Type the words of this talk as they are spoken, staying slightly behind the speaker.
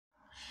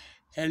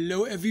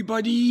Hello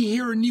everybody,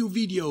 here a new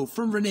video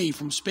from Rene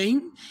from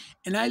Spain,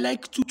 and I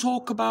like to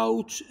talk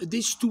about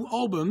these two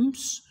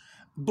albums.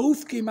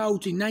 Both came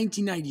out in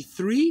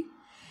 1993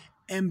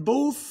 and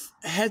both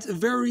had a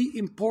very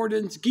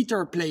important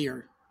guitar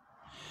player.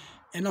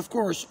 And of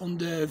course on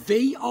the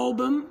VAI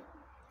album,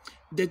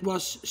 that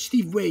was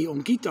Steve Vai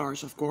on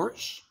guitars of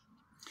course.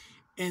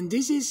 And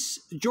this is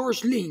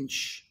George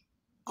Lynch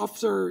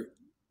after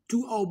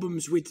two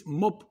albums with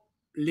Lynch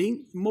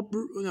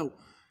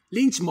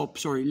Mob.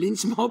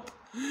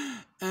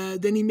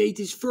 Then he made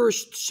his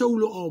first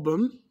solo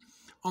album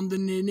under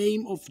the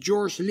name of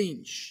George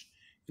Lynch.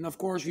 And of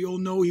course we all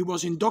know he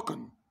was in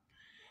Dokken.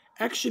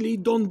 Actually,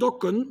 Don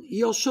Dokken,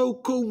 he also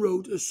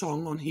co-wrote a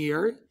song on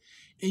here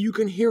and you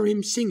can hear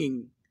him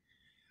singing.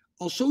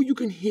 Also you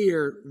can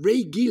hear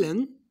Ray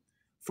Gillen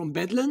from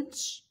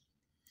Badlands.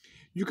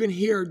 You can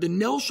hear the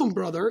Nelson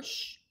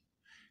Brothers,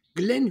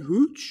 Glenn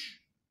Hughes,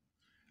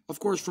 of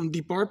course from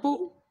Deep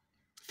Purple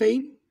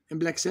fame and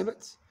Black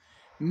Sabbath.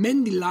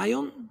 Mandy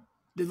Lyon,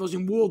 that was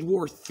in World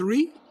War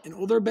III and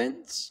other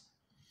bands.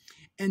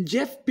 And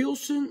Jeff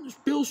Pilson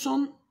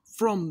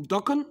from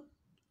Dokken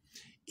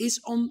is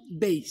on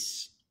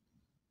bass.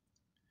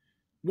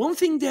 One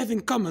thing they have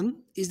in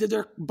common is that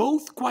they're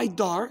both quite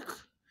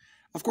dark.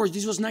 Of course,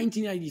 this was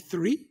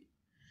 1993,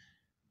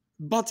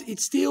 but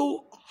it's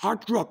still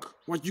hard rock,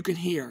 what you can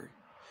hear.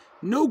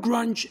 No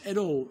grunge at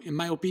all, in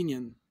my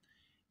opinion.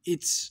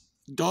 It's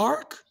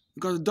dark,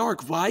 got a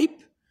dark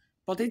vibe,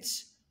 but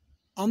it's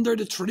under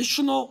the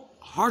traditional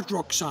hard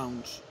rock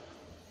sound.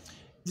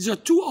 These are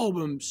two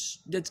albums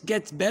that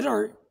get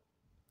better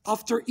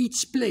after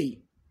each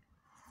play.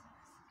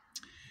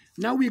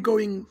 Now we're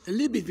going a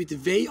little bit with the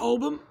VAI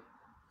album.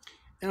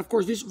 And of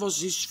course this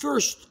was his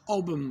first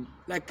album,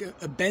 like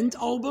a band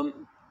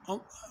album,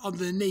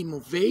 under the name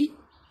of VAI.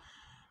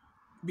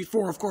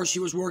 Before of course he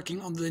was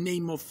working under the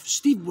name of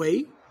Steve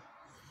Vai.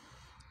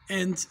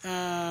 And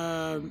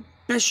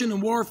Passion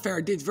and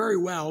Warfare did very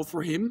well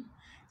for him.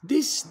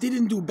 This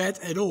didn't do bad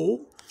at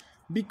all,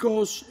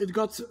 because it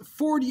got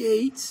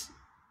 48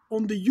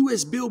 on the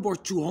US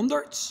Billboard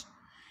 200,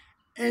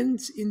 and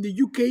in the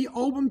UK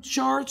album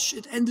charts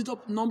it ended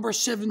up number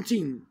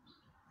 17.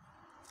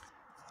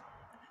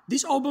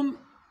 This album,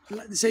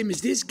 the same as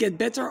this, get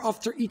better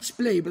after each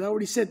play, but I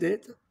already said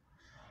that.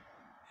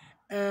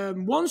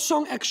 One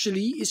song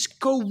actually is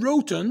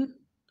co-written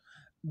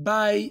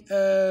by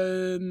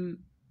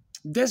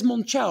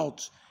Desmond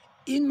Child,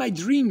 In My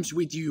Dreams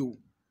With You.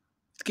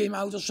 It came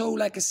out also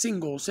like a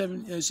single,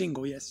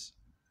 yes.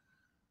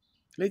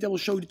 Later I will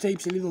show the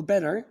tapes a little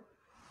better.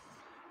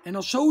 And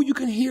also you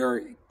can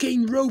hear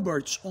Kane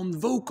Roberts on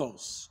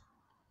vocals.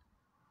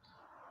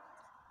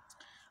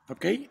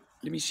 Okay,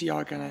 let me see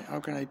how can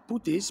I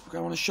put this, because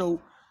I want to show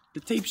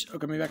the tapes.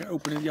 Okay, maybe I can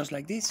open it just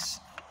like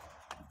this.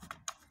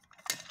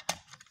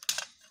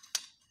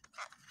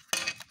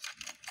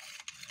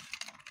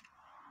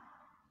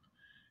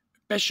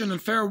 Passion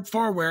and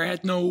Farewell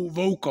had no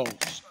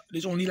vocals.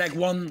 There's only like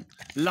one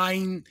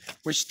line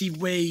where Steve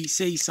Vai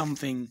says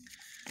something.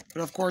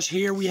 But of course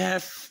here we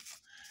have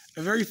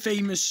a very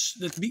famous,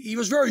 he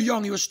was very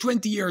young, he was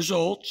 20 years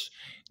old,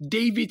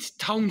 David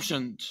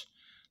Townsend,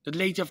 that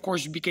later of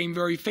course became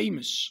very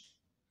famous.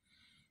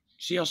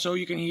 See, also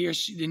you can hear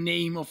the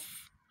name of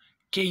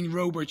Kane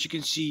Roberts, you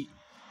can see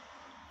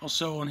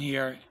also on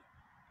here.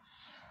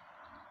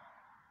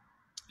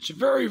 It's a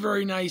very,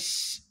 very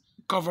nice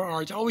cover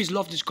art. I always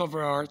love this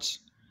cover art.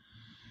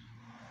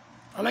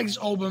 I like this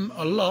album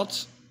a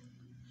lot.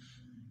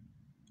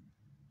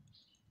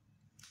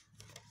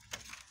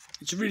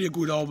 It's a really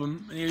good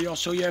album. And here you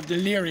also have the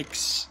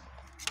lyrics.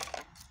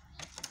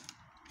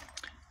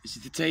 This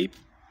is the tape.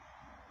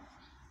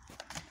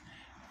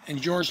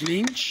 And George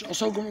Lynch.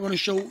 Also I'm going to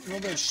show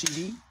another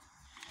CD.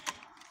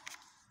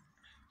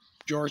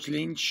 George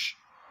Lynch.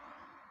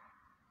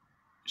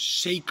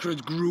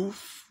 Sacred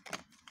Groove.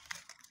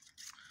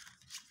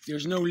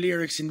 There's no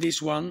lyrics in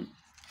this one.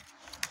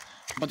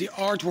 But the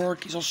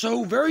artwork is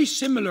also very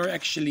similar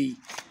actually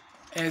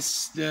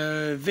as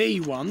the VAI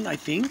one, I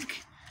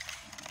think.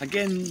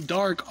 Again,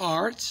 dark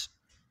art.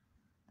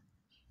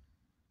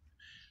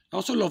 I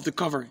also love the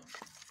cover.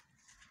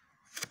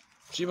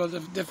 See, but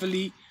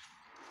definitely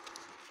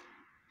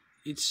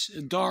it's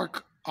a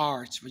dark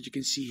art, what you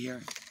can see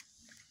here.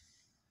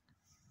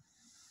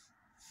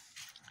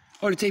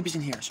 Oh, the tape is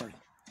in here, sorry.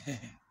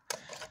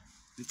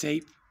 The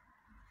tape.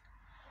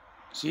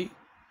 See?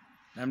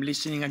 I'm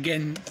listening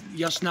again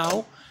just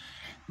now.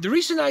 The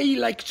reason I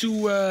like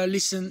to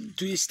listen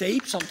to his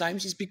tape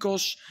sometimes is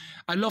because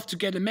I love to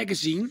get a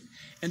magazine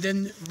and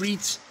then read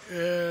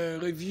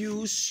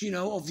reviews, you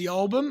know, of the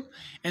album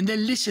and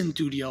then listen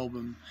to the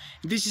album.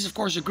 This is of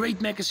course a great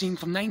magazine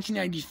from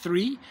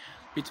 1993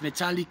 with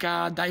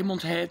Metallica,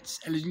 Diamond Head,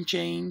 Alice in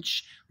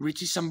Chains,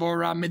 Richie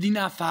Sambora,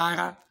 Medina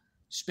Fara,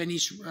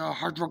 Spanish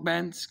hard rock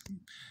band,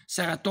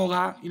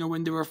 Saratoga, you know,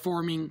 when they were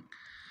forming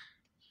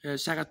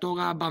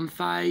Saratoga,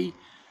 Banzai,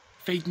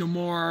 Fate No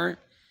More,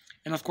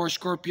 and of course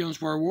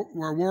Scorpions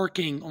were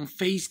working on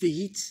Face the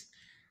Heat.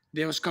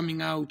 That was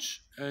coming out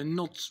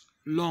not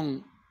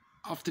long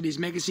after this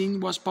magazine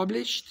was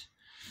published.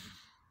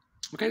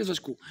 Okay, that was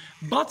cool.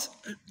 But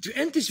to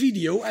end this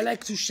video, I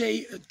like to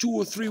say 2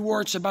 or 3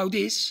 words about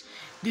this.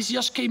 This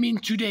just came in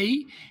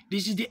today.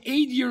 This is the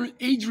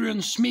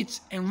Adrian Smith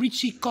and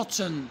Richie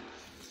Kotzen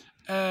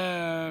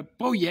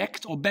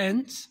project or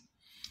band.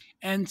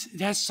 And it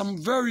has some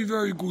very,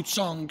 very good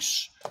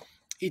songs.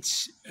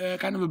 It's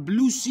kind of a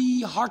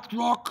bluesy, hard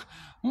rock,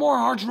 more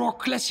hard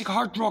rock, classic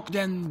hard rock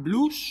than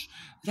blues.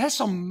 It has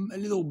some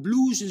little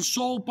blues and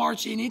soul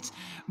parts in it,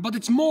 but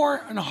it's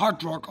more a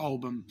hard rock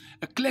album,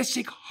 a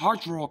classic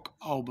hard rock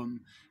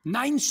album.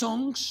 9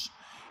 songs.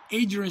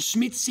 Adrian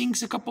Smith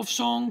sings a couple of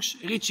songs.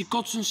 Richie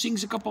Kotzen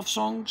sings a couple of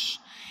songs.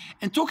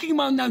 And talking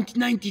about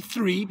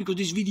 1993, because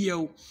this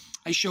video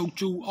I showed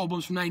 2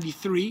 albums from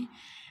 93,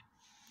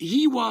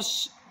 he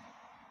was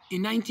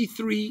in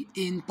 93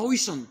 in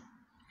Poison.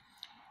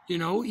 You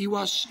know, he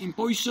was in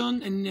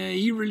Poison and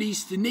he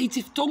released the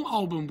Native Tongue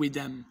album with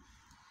them.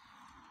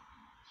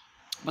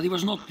 But he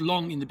was not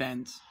long in the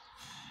band.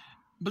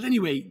 But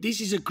anyway, this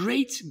is a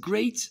great,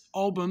 great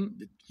album,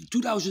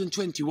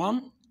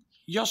 2021.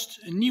 Just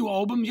a new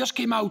album, just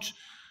came out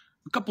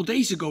a couple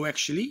days ago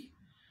actually.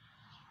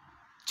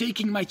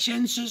 Taking My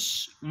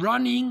Chances,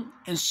 Running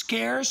and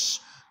Scares.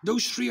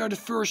 Those 3 are the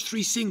first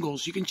 3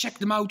 singles. You can check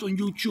them out on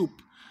YouTube.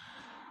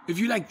 If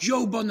you like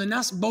Joe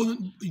Bonamassa,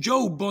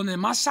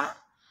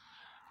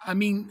 I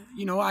mean,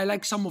 you know, I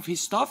like some of his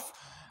stuff.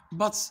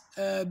 But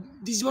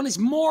this one is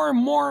more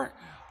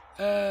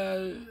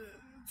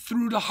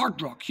through the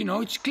hard rock, you know,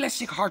 it's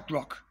classic hard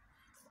rock.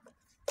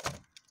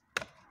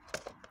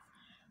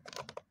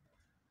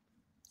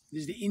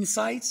 This is the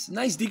inside,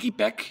 nice dicky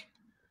pack.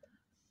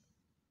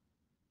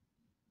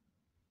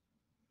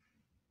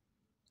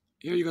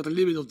 Here you got a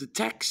little bit of the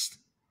text,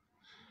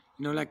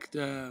 you know, like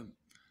the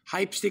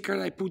hype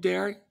sticker I put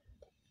there.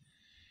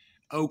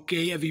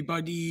 Okay,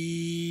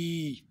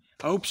 everybody,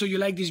 I hope so you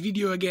like this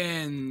video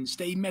again.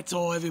 Stay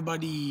metal,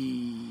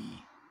 everybody.